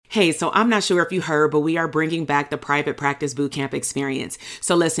Hey, so I'm not sure if you heard, but we are bringing back the private practice bootcamp experience.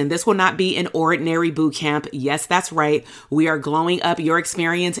 So listen, this will not be an ordinary bootcamp. Yes, that's right. We are glowing up your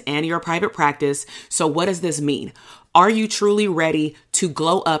experience and your private practice. So what does this mean? Are you truly ready to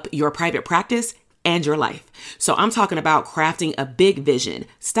glow up your private practice and your life? So I'm talking about crafting a big vision.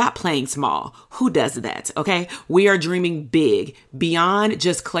 Stop playing small. Who does that? Okay. We are dreaming big. Beyond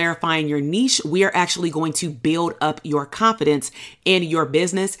just clarifying your niche, we are actually going to build up your confidence in your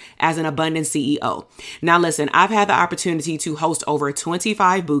business as an abundant CEO. Now listen, I've had the opportunity to host over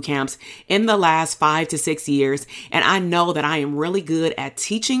 25 boot camps in the last 5 to 6 years, and I know that I am really good at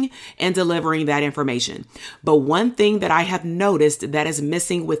teaching and delivering that information. But one thing that I have noticed that is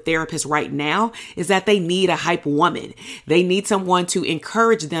missing with therapists right now is that they need a hype woman. They need someone to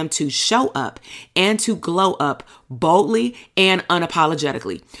encourage them to show up and to glow up boldly and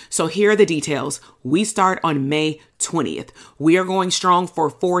unapologetically. So here are the details. We start on May 20th. We are going strong for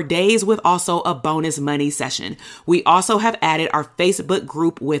 4 days with also a bonus money session. We also have added our Facebook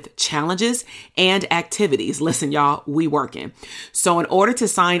group with challenges and activities. Listen, y'all, we working. So in order to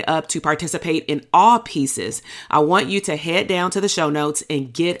sign up to participate in all pieces, I want you to head down to the show notes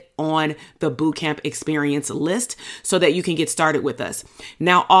and get on the bootcamp experience list so that you can get started with us.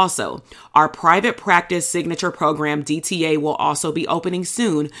 Now, also, our private practice signature program, DTA, will also be opening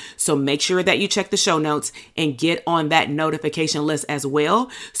soon. So make sure that you check the show notes and get on that notification list as well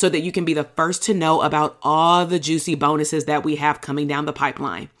so that you can be the first to know about all the juicy bonuses that we have coming down the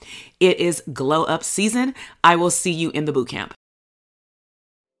pipeline. It is glow up season. I will see you in the bootcamp.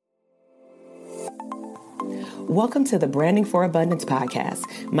 Welcome to the Branding for Abundance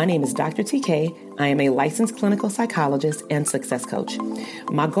podcast. My name is Dr. TK. I am a licensed clinical psychologist and success coach.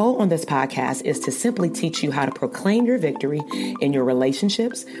 My goal on this podcast is to simply teach you how to proclaim your victory in your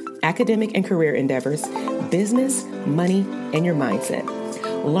relationships, academic and career endeavors, business, money, and your mindset.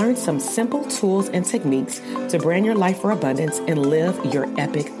 Learn some simple tools and techniques to brand your life for abundance and live your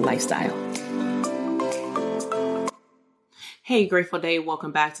epic lifestyle. Hey, Grateful Day.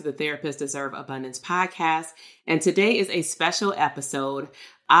 Welcome back to the Therapists Deserve Abundance podcast. And today is a special episode.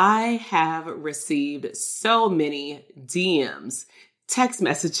 I have received so many DMs, text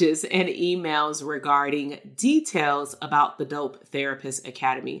messages, and emails regarding details about the Dope Therapist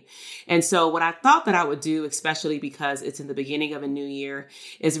Academy. And so what I thought that I would do, especially because it's in the beginning of a new year,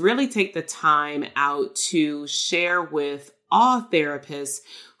 is really take the time out to share with all therapists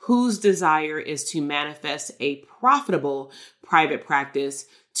whose desire is to manifest a profitable private practice,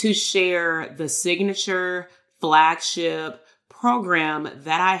 to share the signature flagship program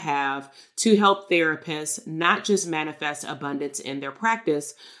that I have to help therapists not just manifest abundance in their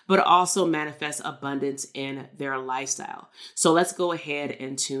practice, but also manifest abundance in their lifestyle. So let's go ahead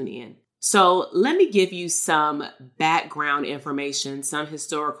and tune in. So let me give you some background information, some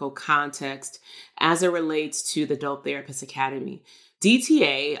historical context as it relates to the Dope Therapist Academy.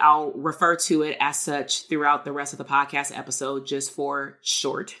 DTA, I'll refer to it as such throughout the rest of the podcast episode just for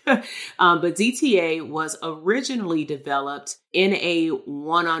short. But DTA was originally developed in a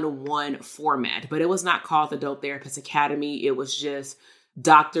one-on-one format, but it was not called the Dope Therapist Academy. It was just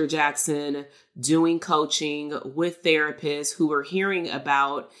Dr. Jackson doing coaching with therapists who were hearing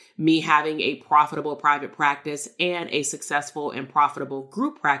about me having a profitable private practice and a successful and profitable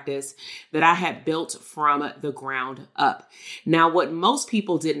group practice that I had built from the ground up. Now, what most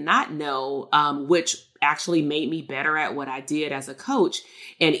people did not know, which actually made me better at what I did as a coach,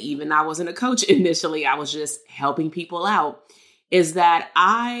 and even I wasn't a coach initially, I was just helping people out, is that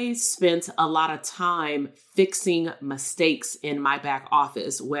I spent a lot of time fixing mistakes in my back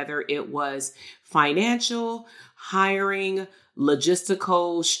office, whether it was financial, hiring,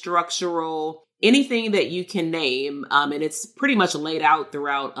 logistical, structural, anything that you can name. And it's pretty much laid out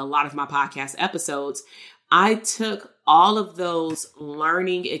throughout a lot of my podcast episodes. I took all of those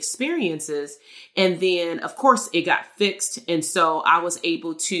learning experiences and then, of course, it got fixed. And so I was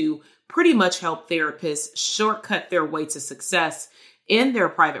able to pretty much help therapists shortcut their way to success in their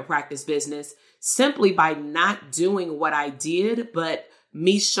private practice business simply by not doing what I did, but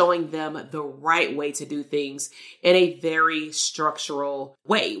me showing them the right way to do things in a very structural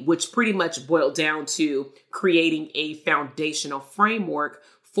way, which pretty much boiled down to creating a foundational framework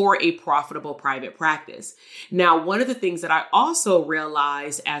for a profitable private practice. Now, one of the things that I also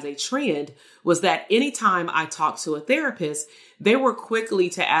realized as a trend was that anytime I talked to a therapist, they were quickly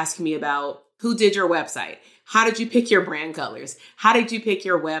to ask me about who did your website? How did you pick your brand colors? How did you pick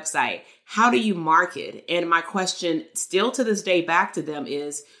your website? How do you market? And my question still to this day back to them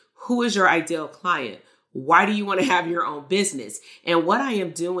is, who is your ideal client? Why do you want to have your own business? And what I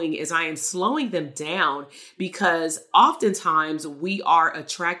am doing is I am slowing them down, because oftentimes we are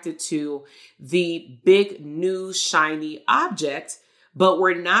attracted to the big, new, shiny object, but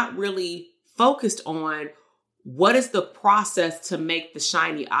we're not really focused on what is the process to make the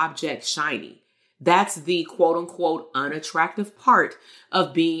shiny object shiny. That's the quote unquote unattractive part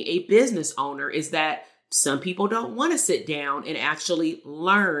of being a business owner, is that some people don't want to sit down and actually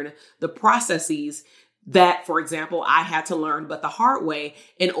learn the processes that, for example, I had to learn, but the hard way,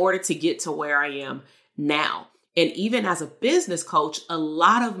 in order to get to where I am now. And even as a business coach, a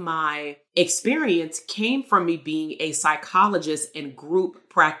lot of my experience came from me being a psychologist and group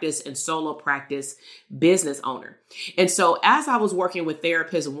practice and solo practice business owner. And so as I was working with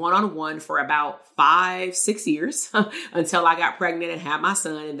therapists one-on-one for about 5-6 years until I got pregnant and had my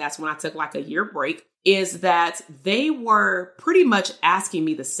son, and that's when I took like a year break, is that they were pretty much asking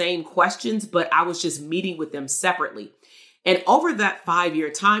me the same questions, but I was just meeting with them separately. And over that 5-year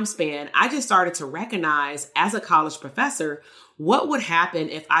time span, I just started to recognize as a college professor, what would happen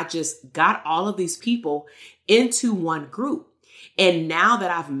if I just got all of these people into one group. And now that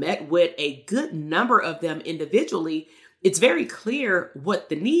I've met with a good number of them individually, it's very clear what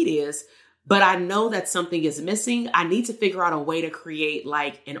the need is, but I know that something is missing. I need to figure out a way to create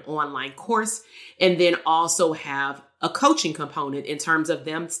like an online course, and then also have a coaching component in terms of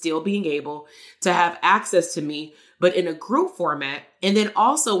them still being able to have access to me, but in a group format. And then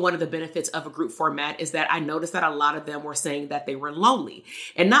also one of the benefits of a group format is that I noticed that a lot of them were saying that they were lonely,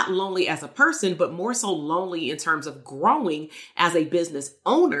 and not lonely as a person, but more so lonely in terms of growing as a business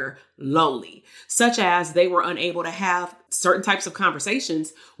owner, lonely, such as they were unable to have certain types of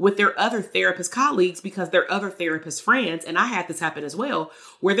conversations with their other therapist colleagues because they're other therapist friends. And I had this happen as well,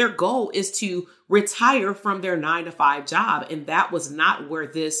 where their goal is to retire from their 9-to-5 job. And that was not where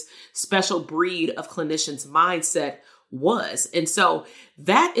this special breed of clinicians mindset was. And so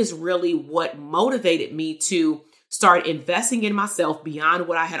that is really what motivated me to start investing in myself beyond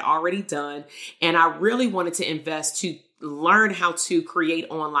what I had already done. And I really wanted to invest to learn how to create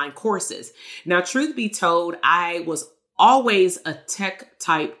online courses. Now, truth be told, I was always a tech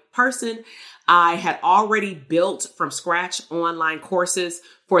type person. I had already built from scratch online courses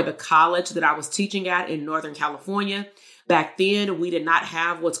for the college that I was teaching at in Northern California. Back then, we did not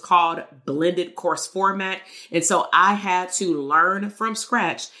have what's called blended course format. And so I had to learn from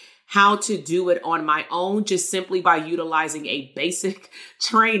scratch how to do it on my own, just simply by utilizing a basic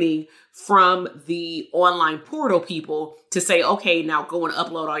training from the online portal people to say, okay, now go and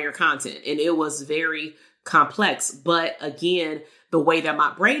upload all your content. And it was very complex. But again, the way that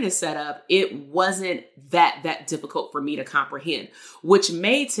my brain is set up, it wasn't that difficult for me to comprehend, which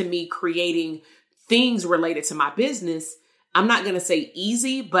made to me creating things related to my business, I'm not going to say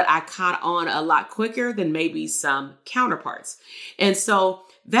easy, but I caught on a lot quicker than maybe some counterparts. And so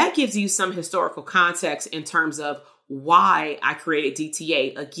that gives you some historical context in terms of why I created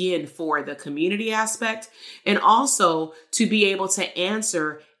DTA, again, for the community aspect, and also to be able to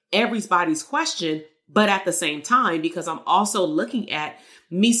answer everybody's question, but at the same time, because I'm also looking at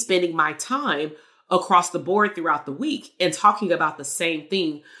me spending my time across the board throughout the week and talking about the same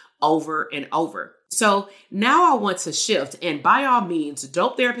thing over and over. So now I want to shift, and by all means,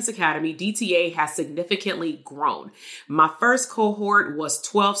 Dope Therapist Academy, DTA, has significantly grown. My first cohort was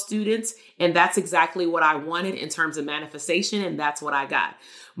 12 students, and that's exactly what I wanted in terms of manifestation, and that's what I got.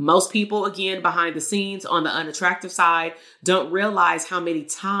 Most people, again, behind the scenes on the unattractive side, don't realize how many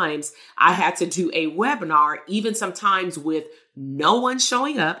times I had to do a webinar, even sometimes with no one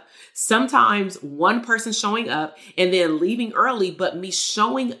showing up, sometimes one person showing up and then leaving early, but me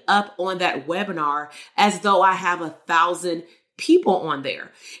showing up on that webinar as though I have 1,000 people on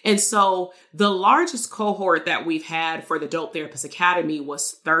there. And so the largest cohort that we've had for the Dope Therapist Academy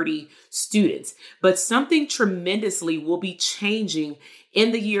was 30 students, but something tremendously will be changing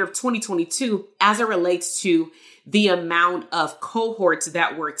in the year of 2022 as it relates to the amount of cohorts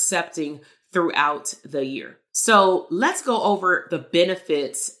that we're accepting throughout the year. So let's go over the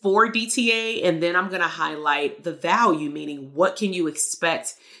benefits for DTA, and then I'm going to highlight the value, meaning what can you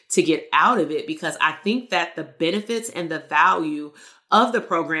expect to get out of it? Because I think that the benefits and the value of the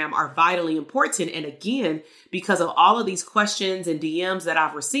program are vitally important. And again, because of all of these questions and DMs that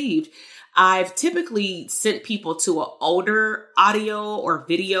I've received, I've typically sent people to an older audio or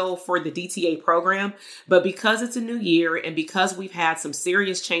video for the DTA program, but because it's a new year and because we've had some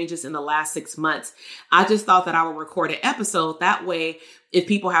serious changes in the last 6 months, I just thought that I would record an episode. That way, if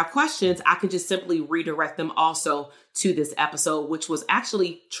people have questions, I can just simply redirect them also to this episode, which was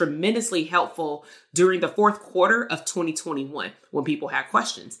actually tremendously helpful during the fourth quarter of 2021 when people had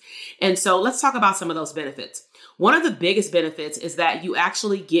questions. And so let's talk about some of those benefits. One of the biggest benefits is that you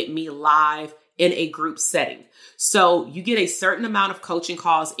actually get me live in a group setting. So you get a certain amount of coaching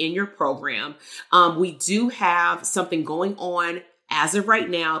calls in your program. We do have something going on as of right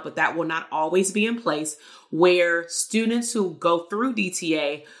now, but that will not always be in place, where students who go through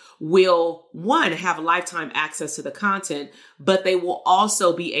DTA will, one, have lifetime access to the content, but they will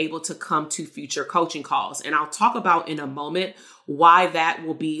also be able to come to future coaching calls. And I'll talk about in a moment why that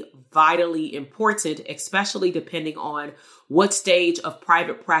will be vitally important, especially depending on what stage of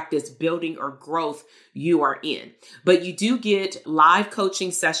private practice building or growth you are in. But you do get live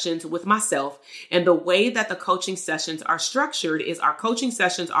coaching sessions with myself. And the way that the coaching sessions are structured is our coaching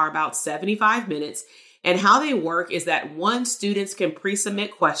sessions are about 75 minutes. And how they work is that students can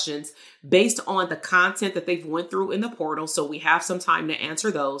pre-submit questions based on the content that they've went through in the portal. So we have some time to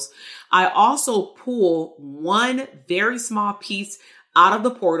answer those. I also pull one very small piece out of the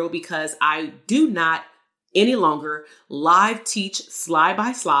portal because I do not any longer live teach slide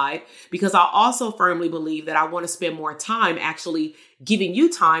by slide, because I also firmly believe that I want to spend more time actually giving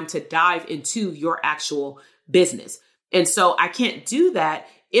you time to dive into your actual business. And so I can't do that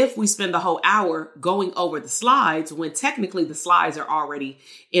if we spend the whole hour going over the slides when technically the slides are already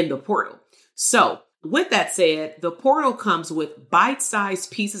in the portal. So with that said, the portal comes with bite-sized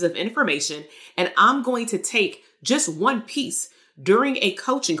pieces of information, and I'm going to take just one piece during a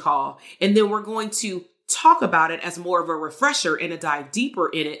coaching call, and then we're going to talk about it as more of a refresher and a dive deeper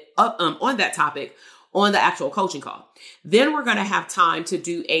in it on that topic on the actual coaching call. Then we're going to have time to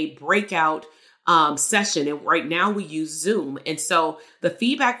do a breakout session. And right now we use Zoom. And so the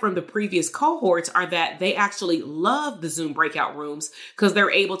feedback from the previous cohorts are that they actually love the Zoom breakout rooms because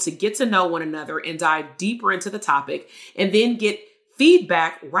they're able to get to know one another and dive deeper into the topic and then get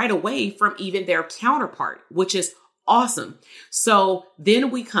feedback right away from even their counterpart, which is awesome. So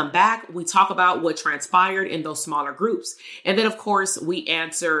then we come back, we talk about what transpired in those smaller groups. And then of course we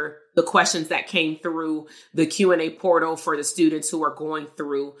answer the questions that came through the Q&A portal for the students who are going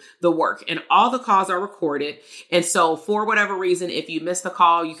through the work. And all the calls are recorded. And so for whatever reason, if you missed the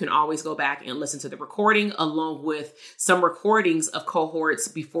call, you can always go back and listen to the recording along with some recordings of cohorts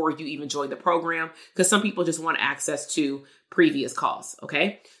before you even join the program, because some people just want access to previous calls.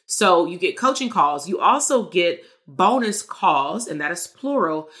 Okay. So you get coaching calls. You also get bonus calls, and that is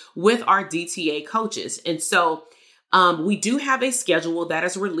plural, with our DTA coaches. And so we do have a schedule that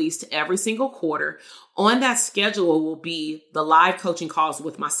is released every single quarter. On that schedule will be the live coaching calls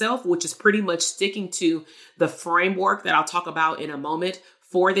with myself, which is pretty much sticking to the framework that I'll talk about in a moment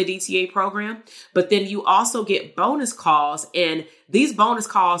for the DTA program. But then you also get bonus calls, and these bonus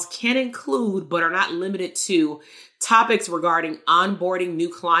calls can include, but are not limited to, topics regarding onboarding new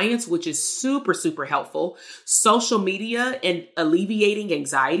clients, which is super, super helpful, social media and alleviating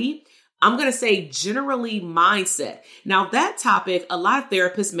anxiety. I'm going to say generally mindset. Now that topic, a lot of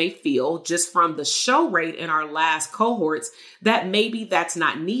therapists may feel just from the show rate in our last cohorts that maybe that's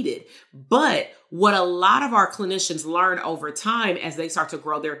not needed. But what a lot of our clinicians learn over time as they start to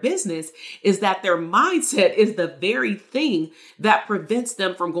grow their business is that their mindset is the very thing that prevents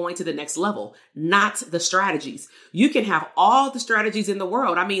them from going to the next level, not the strategies. You can have all the strategies in the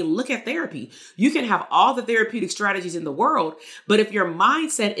world. I mean, look at therapy. You can have all the therapeutic strategies in the world, but if your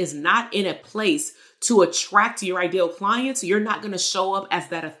mindset is not in a place to attract your ideal clients, you're not going to show up as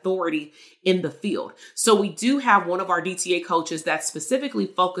that authority in the field. So we do have one of our DTA coaches that specifically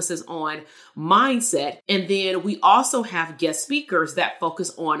focuses on mindset. And then we also have guest speakers that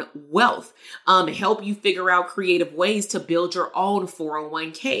focus on wealth, help you figure out creative ways to build your own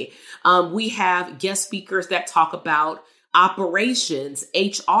 401k. We have guest speakers that talk about operations,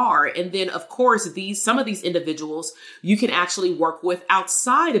 HR. And then of course, some of these individuals you can actually work with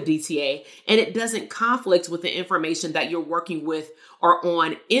outside of DTA, and it doesn't conflict with the information that you're working with or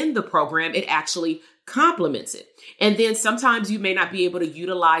on in the program. It actually complements it. And then sometimes you may not be able to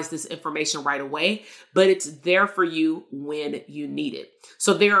utilize this information right away, but it's there for you when you need it.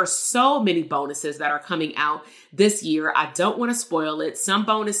 So there are so many bonuses that are coming out this year. I don't want to spoil it. Some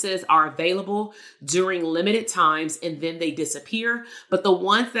bonuses are available during limited times and then they disappear. But the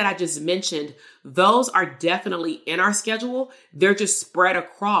ones that I just mentioned, those are definitely in our schedule. They're just spread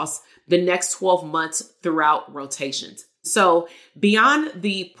across the next 12 months throughout rotations. So beyond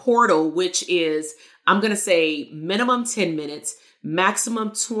the portal, which is, I'm going to say minimum 10 minutes,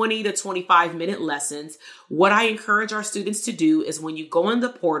 maximum 20 to 25 minute lessons. What I encourage our students to do is when you go in the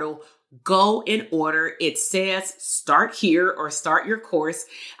portal, go in order. It says start here or start your course.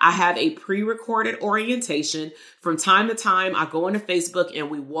 I have a pre-recorded orientation. From time to time, I go into Facebook and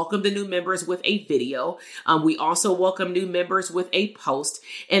we welcome the new members with a video. We also welcome new members with a post.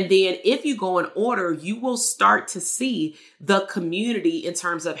 And then if you go in order, you will start to see the community in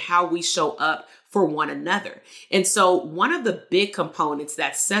terms of how we show up for one another. And so one of the big components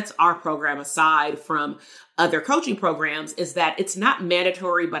that sets our program aside from other coaching programs is that it's not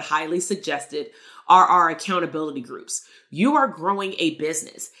mandatory, but highly suggested are our accountability groups. You are growing a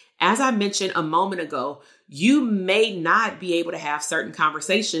business. As I mentioned a moment ago, you may not be able to have certain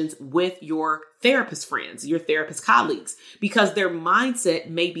conversations with your therapist friends, your therapist colleagues, because their mindset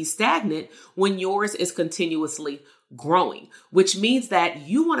may be stagnant when yours is continuously growing, which means that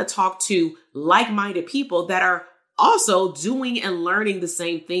you want to talk to like-minded people that are also doing and learning the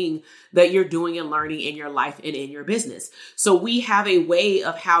same thing that you're doing and learning in your life and in your business. So we have a way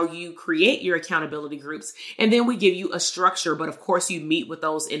of how you create your accountability groups, and then we give you a structure. But of course, you meet with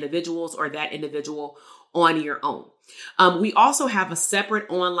those individuals or that individual on your own. We also have a separate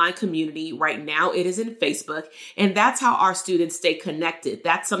online community. Right now, it is in Facebook, and that's how our students stay connected.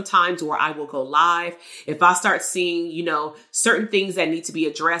 That's sometimes where I will go live. If I start seeing, certain things that need to be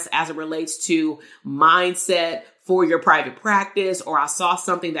addressed as it relates to mindset for your private practice, or I saw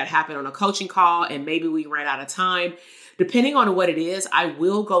something that happened on a coaching call and maybe we ran out of time. Depending on what it is, I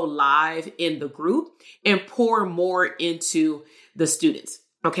will go live in the group and pour more into the students.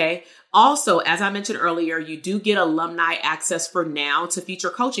 Okay. Also, as I mentioned earlier, you do get alumni access for now to feature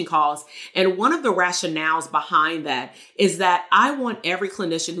coaching calls. And one of the rationales behind that is that I want every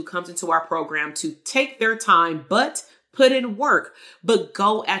clinician who comes into our program to take their time, but put in work, but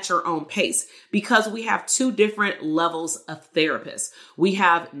go at your own pace, because we have two different levels of therapists. We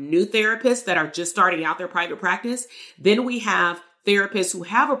have new therapists that are just starting out their private practice. Then we have therapists who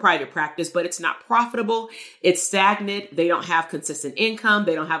have a private practice, but it's not profitable. It's stagnant. They don't have consistent income.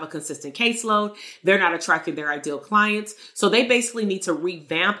 They don't have a consistent caseload. They're not attracting their ideal clients. So they basically need to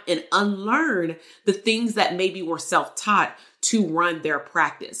revamp and unlearn the things that maybe were self-taught to run their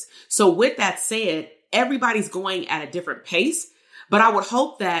practice. So with that said, everybody's going at a different pace, but I would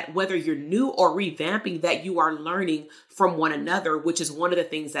hope that whether you're new or revamping, that you are learning from one another, which is one of the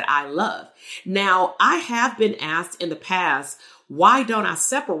things that I love. Now, I have been asked in the past, why don't I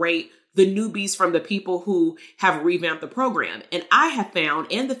separate the newbies from the people who have revamped the program? And I have found,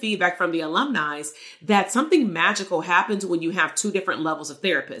 and the feedback from the alumni, that something magical happens when you have two different levels of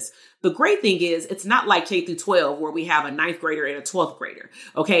therapists. The great thing is it's not like K through 12 where we have a 9th grader and a 12th grader.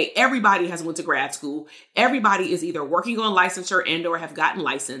 Okay. Everybody has went to grad school. Everybody is either working on licensure and or have gotten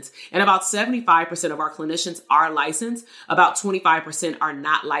licensed. And about 75% of our clinicians are licensed. About 25% are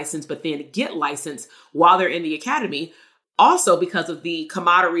not licensed, but then get licensed while they're in the academy. Also because of the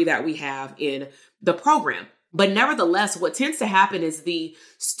camaraderie that we have in the program. But nevertheless, what tends to happen is the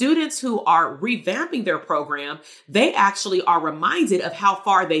students who are revamping their program, they actually are reminded of how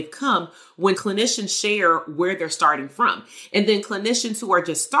far they've come when clinicians share where they're starting from. And then clinicians who are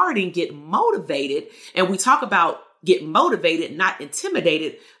just starting get motivated. And we talk about get motivated, not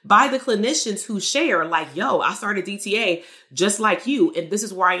intimidated by the clinicians who share like, yo, I started DTA just like you. And this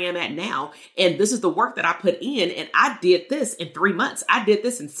is where I am at now. And this is the work that I put in. And I did this in 3 months. I did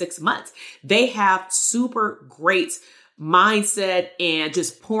this in 6 months. They have super great mindset and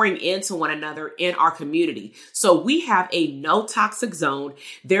just pouring into one another in our community. So we have a no toxic zone.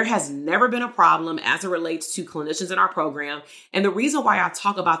 There has never been a problem as it relates to clinicians in our program. And the reason why I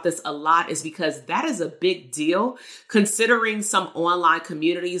talk about this a lot is because that is a big deal, considering some online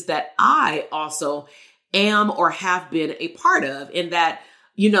communities that I also am or have been a part of, in that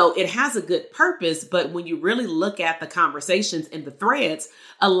it has a good purpose, but when you really look at the conversations and the threads,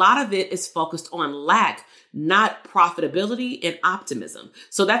 a lot of it is focused on lack, not profitability and optimism.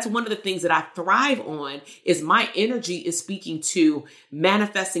 So that's one of the things that I thrive on, is my energy is speaking to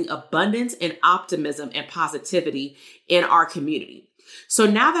manifesting abundance and optimism and positivity in our community. So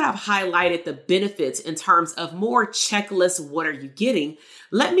now that I've highlighted the benefits in terms of more checklists, what are you getting?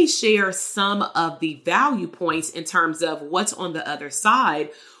 Let me share some of the value points in terms of what's on the other side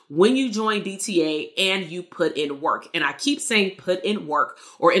when you join DTA and you put in work. And I keep saying put in work,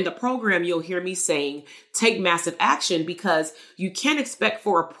 or in the program, you'll hear me saying take massive action, because you can't expect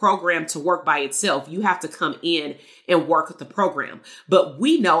for a program to work by itself. You have to come in and work with the program. But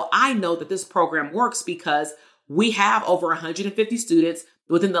I know that this program works because we have over 150 students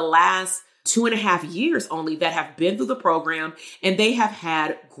within the last 2.5 years only that have been through the program, and they have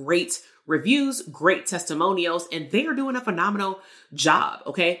had great reviews, great testimonials, and they are doing a phenomenal job.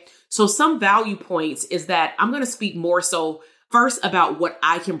 Okay. So some value points is that I'm going to speak more so First, about what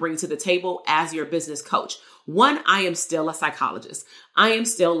I can bring to the table as your business coach. One, I am still a psychologist. I am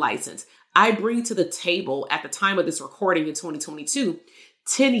still licensed. I bring to the table at the time of this recording in 2022,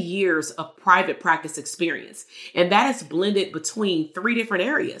 10 years of private practice experience. And that is blended between 3 different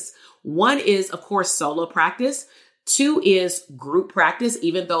areas. One is, of course, solo practice. 2 is group practice,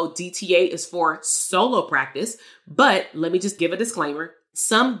 even though DTA is for solo practice. But let me just give a disclaimer.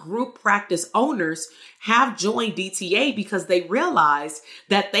 Some group practice owners have joined DTA because they realized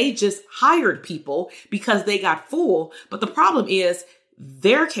that they just hired people because they got full. But the problem is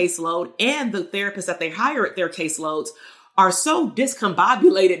their caseload and the therapists that they hire at their caseloads are so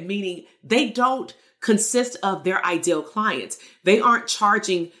discombobulated, meaning they don't consist of their ideal clients. They aren't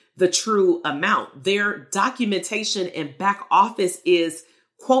charging the true amount. Their documentation and back office is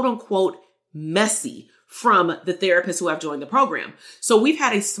quote unquote messy from the therapists who have joined the program. So we've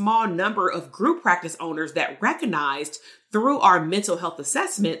had a small number of group practice owners that recognized through our mental health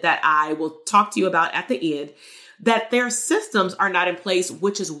assessment that I will talk to you about at the end, that their systems are not in place,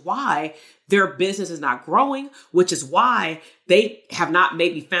 which is why their business is not growing, which is why they have not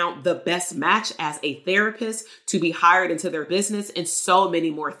maybe found the best match as a therapist to be hired into their business, and so many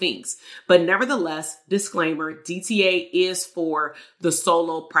more things. But nevertheless, disclaimer, DTA is for the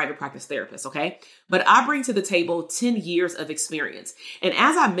solo private practice therapist, okay? But I bring to the table 10 years of experience. And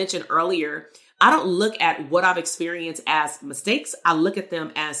as I mentioned earlier, I don't look at what I've experienced as mistakes. I look at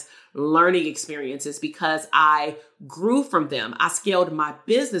them as learning experiences because I grew from them. I scaled my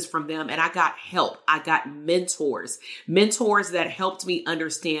business from them and I got help. I got mentors that helped me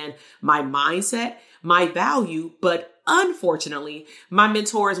understand my mindset, my value. But unfortunately, my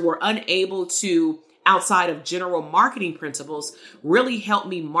mentors were unable to, outside of general marketing principles, really help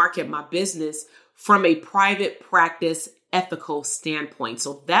me market my business from a private practice ethical standpoint.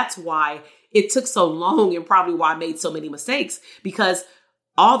 So that's why it took so long and probably why I made so many mistakes, because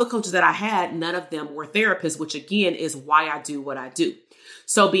all the coaches that I had, none of them were therapists, which again is why I do what I do.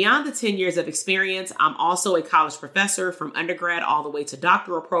 So beyond the 10 years of experience, I'm also a college professor from undergrad all the way to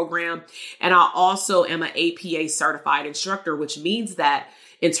doctoral program. And I also am an APA certified instructor, which means that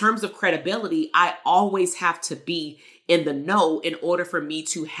in terms of credibility, I always have to be in the know in order for me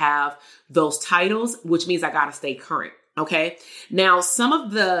to have those titles, which means I got to stay current. Okay. Now, some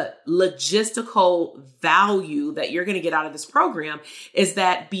of the logistical value that you're going to get out of this program is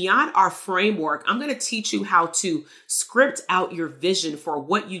that beyond our framework, I'm going to teach you how to script out your vision for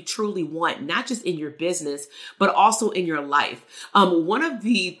what you truly want, not just in your business, but also in your life. One of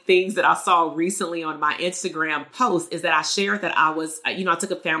the things that I saw recently on my Instagram post is that I shared that I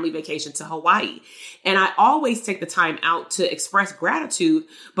took a family vacation to Hawaii, and I always take the time out to express gratitude,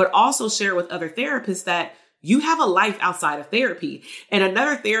 but also share with other therapists that you have a life outside of therapy. And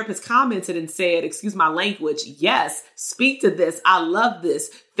another therapist commented and said, excuse my language, yes, speak to this. I love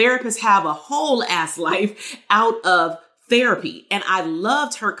this. Therapists have a whole ass life out of therapy. And I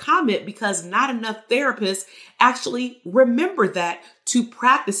loved her comment because not enough therapists actually remember that to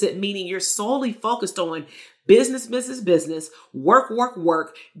practice it, meaning you're solely focused on business,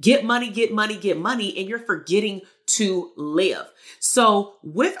 work, get money, and you're forgetting to live. So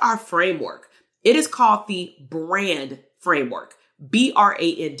with our framework, it is called the BRAND framework,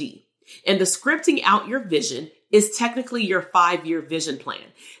 BRAND. And the scripting out your vision is technically your 5-year vision plan.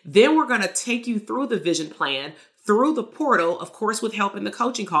 Then we're going to take you through the vision plan through the portal, of course, with help in the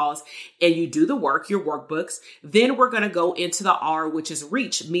coaching calls, and you do the work, your workbooks. Then we're going to go into the R, which is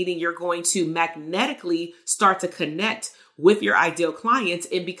reach, meaning you're going to magnetically start to connect with your ideal clients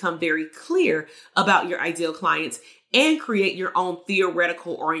and become very clear about your ideal clients and create your own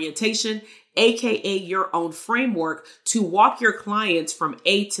theoretical orientation, aka your own framework to walk your clients from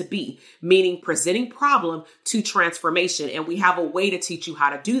A to B, meaning presenting problem to transformation. And we have a way to teach you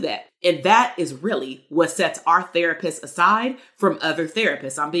how to do that. And that is really what sets our therapists aside from other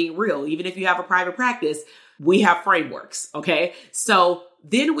therapists. I'm being real. Even if you have a private practice, we have frameworks. Okay. So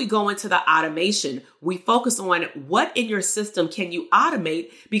then we go into the automation. We focus on what in your system can you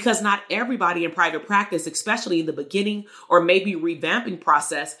automate, because not everybody in private practice, especially in the beginning or maybe revamping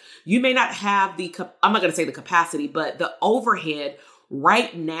process, you may not have I'm not going to say the capacity, but the overhead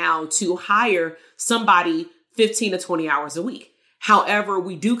right now to hire somebody 15 to 20 hours a week. However,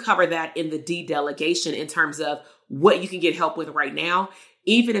 we do cover that in the de-delegation in terms of what you can get help with right now,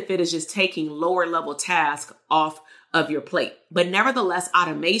 even if it is just taking lower level tasks off of your plate. But nevertheless,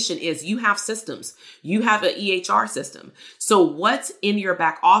 automation is you have systems, you have an EHR system. So what's in your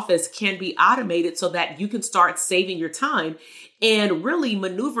back office can be automated so that you can start saving your time and really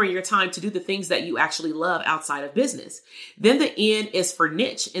maneuvering your time to do the things that you actually love outside of business. Then the N is for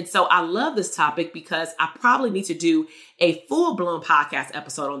niche. And so I love this topic because I probably need to do a full-blown podcast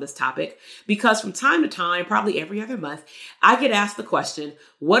episode on this topic because from time to time, probably every other month, I get asked the question,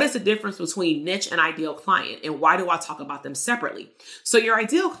 what is the difference between niche and ideal client? And why do I talk about them separately? So your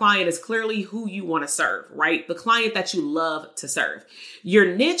ideal client is clearly who you want to serve, right? The client that you love to serve.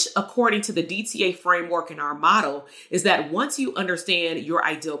 Your niche, according to the DTA framework and our model, is that once you understand your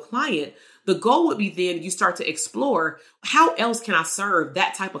ideal client, the goal would be then you start to explore how else can I serve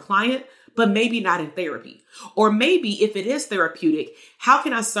that type of client, but maybe not in therapy. Or maybe if it is therapeutic, how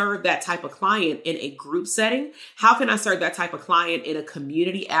can I serve that type of client in a group setting? How can I serve that type of client in a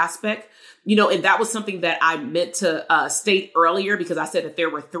community aspect? And that was something that I meant to state earlier because I said that there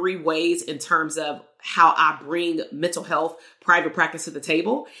were 3 ways in terms of how I bring mental health, private practice to the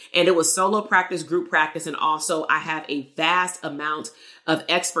table. And it was solo practice, group practice, and also I have a vast amount of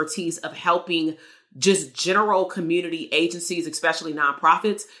expertise of helping just general community agencies, especially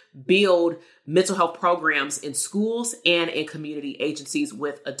nonprofits, build mental health programs in schools and in community agencies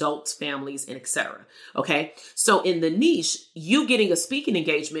with adults, families, and et cetera. Okay. So in the niche, you getting a speaking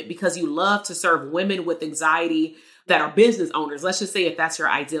engagement because you love to serve women with anxiety that are business owners. Let's just say if that's your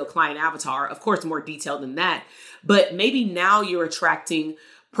ideal client avatar, of course, more detailed than that. But maybe now you're attracting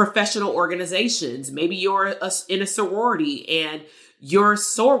professional organizations. Maybe you're in a sorority and your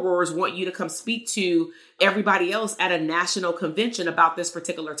sorors want you to come speak to everybody else at a national convention about this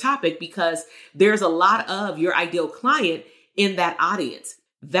particular topic because there's a lot of your ideal client in that audience.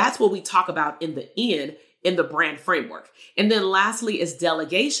 That's what we talk about in the N in the brand framework. And then lastly is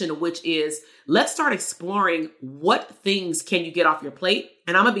delegation, which is let's start exploring what things can you get off your plate.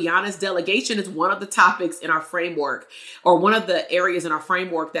 And I'm going to be honest, delegation is one of the topics in our framework or one of the areas in our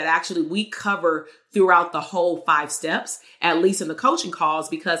framework that actually we cover throughout the whole 5 steps, at least in the coaching calls,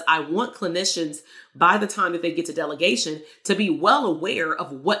 because I want clinicians by the time that they get to delegation to be well aware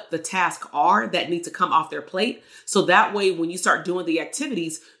of what the tasks are that need to come off their plate. So that way, when you start doing the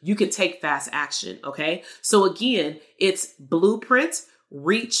activities, you can take fast action. Okay. So again, it's blueprint,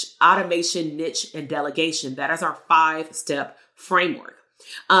 reach, automation, niche, and delegation. That is our 5-step framework.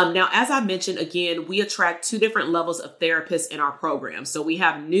 Now, as I mentioned, again, we attract 2 different levels of therapists in our program. So we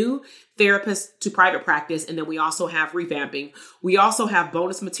have new therapists to private practice, and then we also have revamping. We also have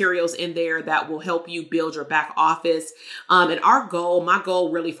bonus materials in there that will help you build your back office. And my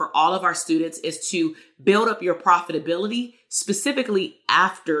goal really for all of our students is to build up your profitability specifically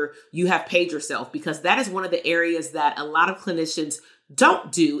after you have paid yourself, because that is one of the areas that a lot of clinicians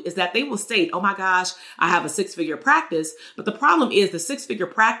don't do is that they will state, oh my gosh, I have a 6-figure practice. But the problem is the 6-figure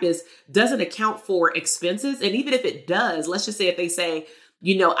practice doesn't account for expenses. And even if it does, let's just say if they say,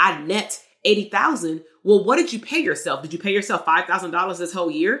 I net 80,000. Well, what did you pay yourself? Did you pay yourself $5,000 this whole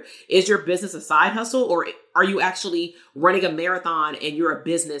year? Is your business a side hustle or are you actually running a marathon and you're a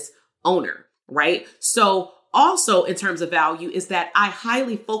business owner, right? So also in terms of value is that I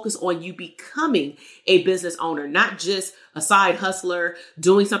highly focus on you becoming a business owner, not just a side hustler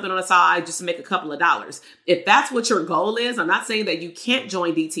doing something on the side just to make a couple of dollars. If that's what your goal is, I'm not saying that you can't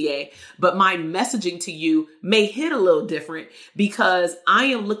join DTA, but my messaging to you may hit a little different because I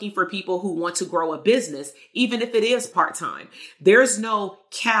am looking for people who want to grow a business, even if it is part-time. There's no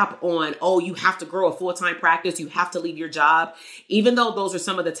cap on, you have to grow a full-time practice. You have to leave your job. Even though those are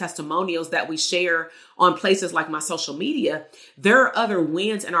some of the testimonials that we share on places like my social media, there are other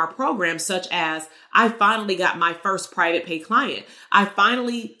wins in our program, such as I finally got my first private pay client. I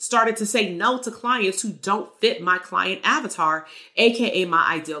finally started to say no to clients who don't fit my client avatar, aka my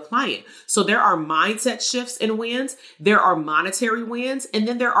ideal client. So there are mindset shifts and wins. There are monetary wins. And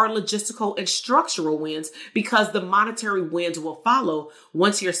then there are logistical and structural wins because the monetary wins will follow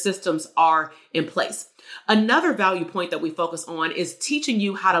once your systems are in place. Another value point that we focus on is teaching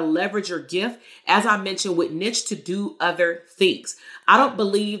you how to leverage your gift, as I mentioned with niche, to do other things. I don't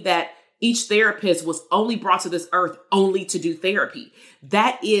believe that each therapist was only brought to this earth only to do therapy.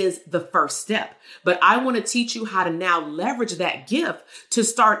 That is the first step. But I want to teach you how to now leverage that gift to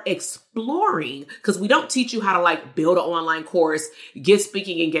start exploring, because we don't teach you how to build an online course, get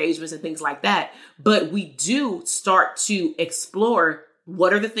speaking engagements and things like that. But we do start to explore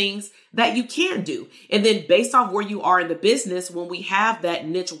What are the things that you can do? And then based off where you are in the business, when we have that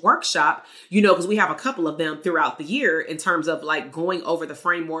niche workshop, because we have a couple of them throughout the year in terms of like going over the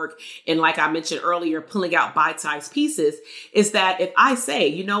framework. And like I mentioned earlier, pulling out bite-sized pieces, is that if I say,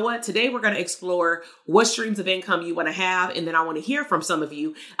 you know what, today we're going to explore what streams of income you want to have. And then I want to hear from some of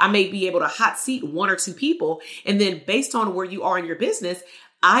you. I may be able to hot seat one or two people. And then based on where you are in your business,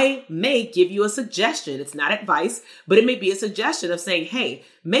 I may give you a suggestion. It's not advice, but it may be a suggestion of saying, hey,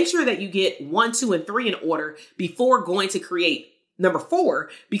 make sure that you get 1, 2, and 3 in order before going to create number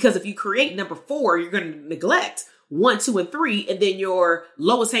 4. Because if you create number 4, you're going to neglect 1, 2, and 3. And then your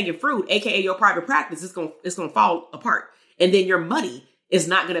lowest hanging fruit, AKA your private practice, is going to fall apart. And then your money is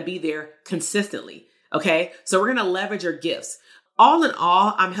not going to be there consistently. Okay. So we're going to leverage your gifts. All in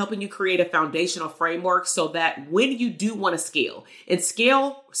all, I'm helping you create a foundational framework so that when you do want to scale, and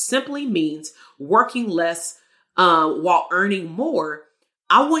scale simply means working less while earning more,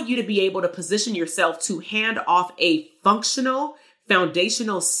 I want you to be able to position yourself to hand off a functional,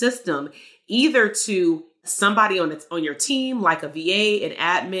 foundational system, either to somebody on your team, like a VA, an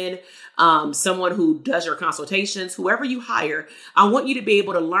admin, someone who does your consultations, whoever you hire. I want you to be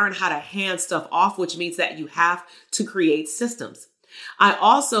able to learn how to hand stuff off, which means that you have to create systems. I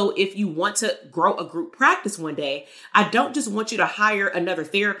also, if you want to grow a group practice one day, I don't just want you to hire another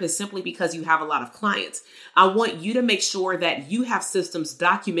therapist simply because you have a lot of clients. I want you to make sure that you have systems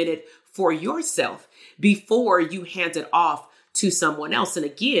documented for yourself before you hand it off to someone else. And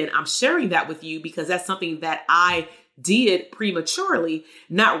again, I'm sharing that with you because that's something that I did prematurely,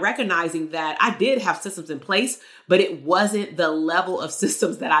 not recognizing that I did have systems in place, but it wasn't the level of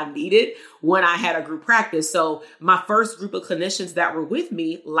systems that I needed when I had a group practice. So my first group of clinicians that were with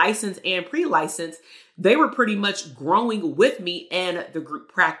me, licensed and pre-licensed, they were pretty much growing with me and the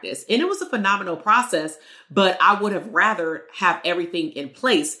group practice. And it was a phenomenal process, but I would have rather have everything in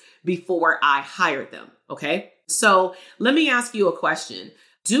place before I hired them. Okay. So let me ask you a question.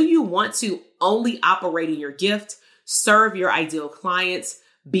 Do you want to only operate in your gift, serve your ideal clients,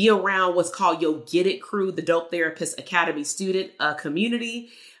 be around what's called your Get It crew, the Dope Therapist Academy student community?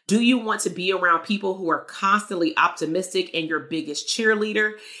 Do you want to be around people who are constantly optimistic and your biggest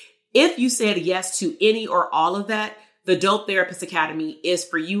cheerleader? If you said yes to any or all of that, the Dope Therapist Academy is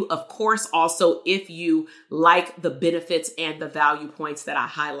for you. Of course, also, if you like the benefits and the value points that I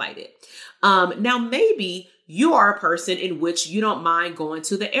highlighted. Now, maybe you are a person in which you don't mind going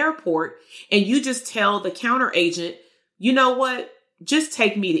to the airport and you just tell the counter agent, you know what? Just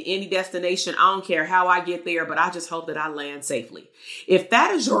take me to any destination. I don't care how I get there, but I just hope that I land safely. If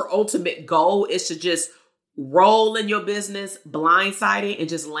that is your ultimate goal, is to just roll in your business blindsided and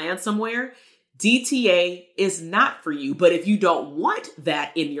just land somewhere, DTA is not for you. But if you don't want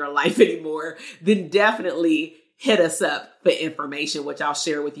that in your life anymore, then definitely hit us up for information, which I'll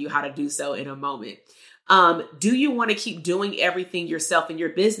share with you how to do so in a moment. Do you want to keep doing everything yourself in your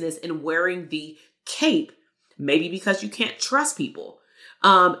business and wearing the cape? Maybe because you can't trust people.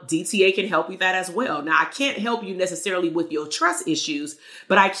 DTA can help you that as well. Now, I can't help you necessarily with your trust issues,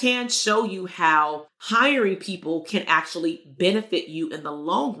 but I can show you how hiring people can actually benefit you in the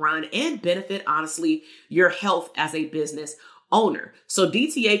long run and benefit, honestly, your health as a business owner. So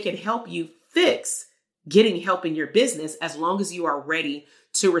DTA can help you fix getting help in your business as long as you are ready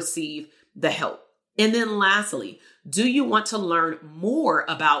to receive the help. And then lastly, do you want to learn more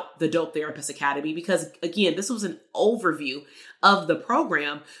about the Dope Therapist Academy? Because again, this was an overview of the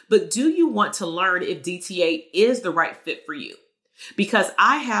program, but do you want to learn if DTA is the right fit for you? Because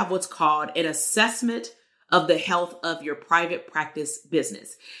I have what's called an assessment of the health of your private practice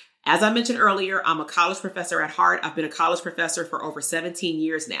business. As I mentioned earlier, I'm a college professor at heart. I've been a college professor for over 17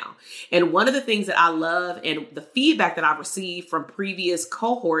 years now. And one of the things that I love and the feedback that I've received from previous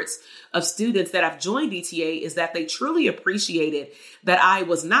cohorts of students that have joined DTA is that they truly appreciated that I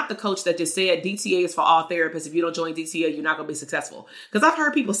was not the coach that just said DTA is for all therapists. If you don't join DTA, you're not going to be successful. Because I've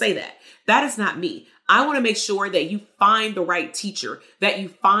heard people say that. That is not me. I want to make sure that you find the right teacher, that you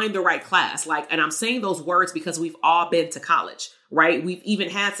find the right class. And I'm saying those words because we've all been to college, right? We've even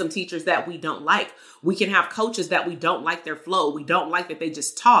had some teachers that we don't like. We can have coaches that we don't like their flow. We don't like that they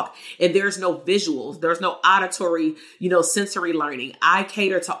just talk and there's no visuals. There's no auditory, sensory learning. I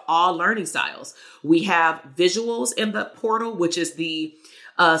cater to all learning styles. We have visuals in the portal, which is the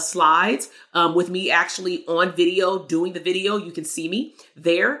slides with me actually on video doing the video. You can see me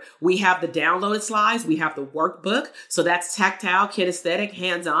there. We have the downloaded slides. We have the workbook. So that's tactile, kinesthetic,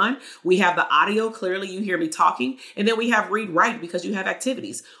 hands-on. We have the audio. Clearly you hear me talking. And then we have read write because you have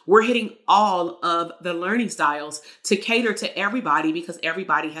activities. We're hitting all of the learning styles to cater to everybody because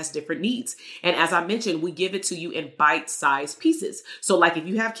everybody has different needs. And as I mentioned, we give it to you in bite-sized pieces. So like if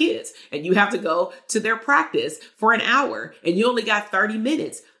you have kids and you have to go to their practice for an hour and you only got 30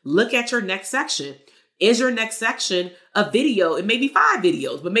 minutes, look at your next section. Is your next section a video? It may be 5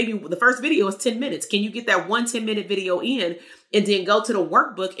 videos, but maybe the first video is 10 minutes. Can you get that 1 10-minute video in and then go to the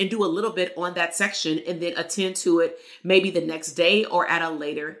workbook and do a little bit on that section and then attend to it maybe the next day or at a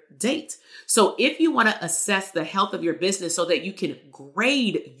later date? So if you want to assess the health of your business so that you can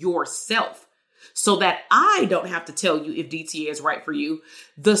grade yourself, so that I don't have to tell you if DTA is right for you,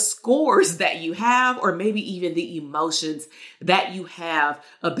 the scores that you have, or maybe even the emotions that you have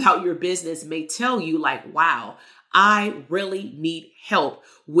about your business may tell you like, wow, I really need help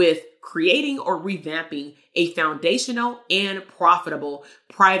with creating or revamping a foundational and profitable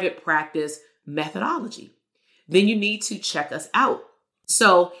private practice methodology. Then you need to check us out.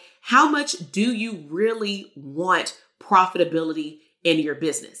 So how much do you really want profitability in your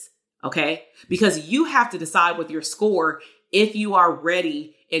business? Okay, because you have to decide with your score if you are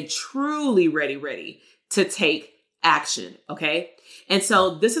ready and truly ready to take action. Okay. And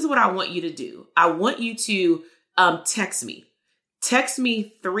so this is what I want you to do. I want you to text me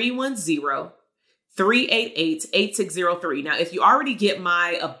 310-388-8603. Now, if you already get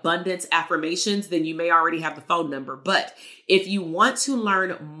my abundance affirmations, then you may already have the phone number. But if you want to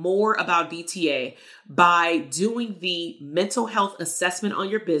learn more about DTA by doing the mental health assessment on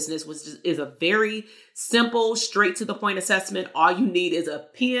your business, which is a very simple, straight to the point assessment. All you need is a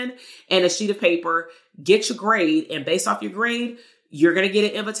pen and a sheet of paper, get your grade, and based off your grade, you're going to get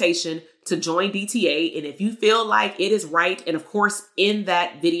an invitation to join DTA. And if you feel like it is right, and of course, in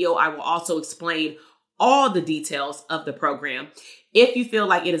that video, I will also explain all the details of the program. If you feel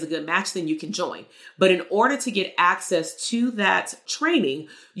like it is a good match, then you can join. But in order to get access to that training,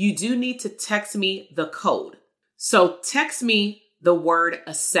 you do need to text me the code. So text me the word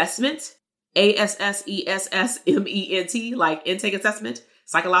assessment, ASSESSMENT, like intake assessment,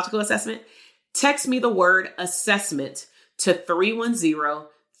 psychological assessment. Text me the word assessment to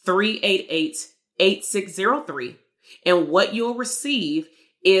 310-388-8603. And what you'll receive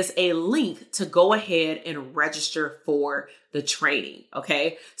is a link to go ahead and register for the training.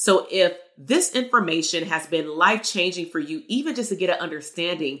 Okay. So if this information has been life-changing for you, even just to get an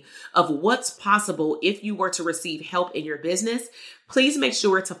understanding of what's possible if you were to receive help in your business, please make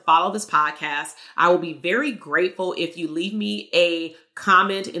sure to follow this podcast. I will be very grateful if you leave me a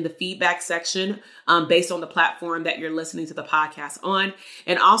comment in the feedback section based on the platform that you're listening to the podcast on.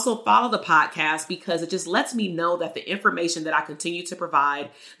 And also follow the podcast because it just lets me know that the information that I continue to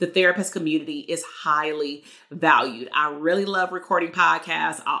provide the therapist community is highly valued. I really love recording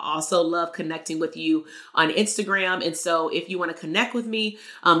podcasts. I also love connecting with you on Instagram. And so if you want to connect with me,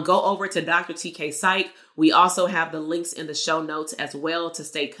 go over to Dr. TK Psych. We also have the links in the show notes as well to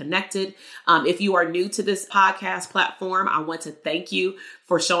stay connected. If you are new to this podcast platform, I want to thank you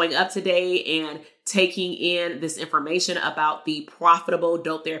for showing up today and taking in this information about the Profitable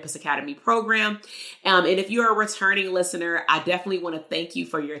Dope Therapist Academy program. And if you're a returning listener, I definitely want to thank you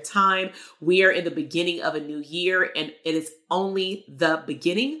for your time. We are in the beginning of a new year and it is only the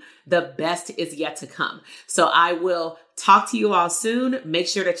beginning. The best is yet to come. So I will talk to you all soon. Make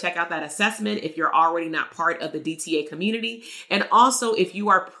sure to check out that assessment if you're already not part of the DTA community. And also if you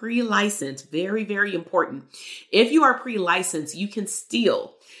are pre-licensed, very, very important. If you are pre-licensed, you can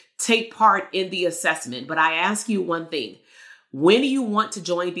still take part in the assessment. But I ask you one thing. When you want to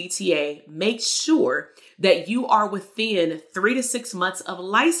join DTA, make sure that you are within 3 to 6 months of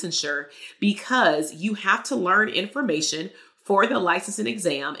licensure because you have to learn information for the licensing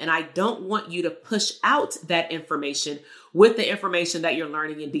exam. And I don't want you to push out that information with the information that you're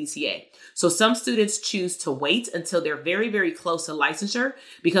learning in DTA. So some students choose to wait until they're very, very close to licensure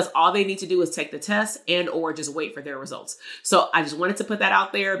because all they need to do is take the test and or just wait for their results. So I just wanted to put that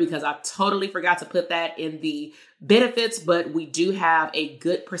out there because I totally forgot to put that in the benefits, but we do have a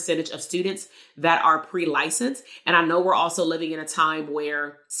good percentage of students that are pre-licensed. And I know we're also living in a time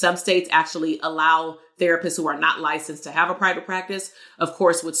where some states actually allow therapists who are not licensed to have a private practice, of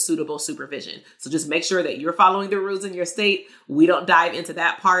course, with suitable supervision. So just make sure that you're following the rules in your state. We don't dive into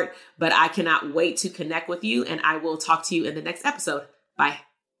that part, but I cannot wait to connect with you and I will talk to you in the next episode. Bye.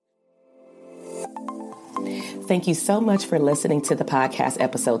 Thank you so much for listening to the podcast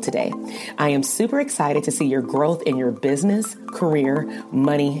episode today. I am super excited to see your growth in your business, career,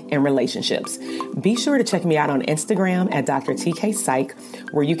 money, and relationships. Be sure to check me out on Instagram at Dr. TK Psych,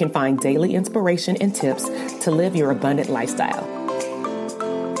 where you can find daily inspiration and tips to live your abundant lifestyle.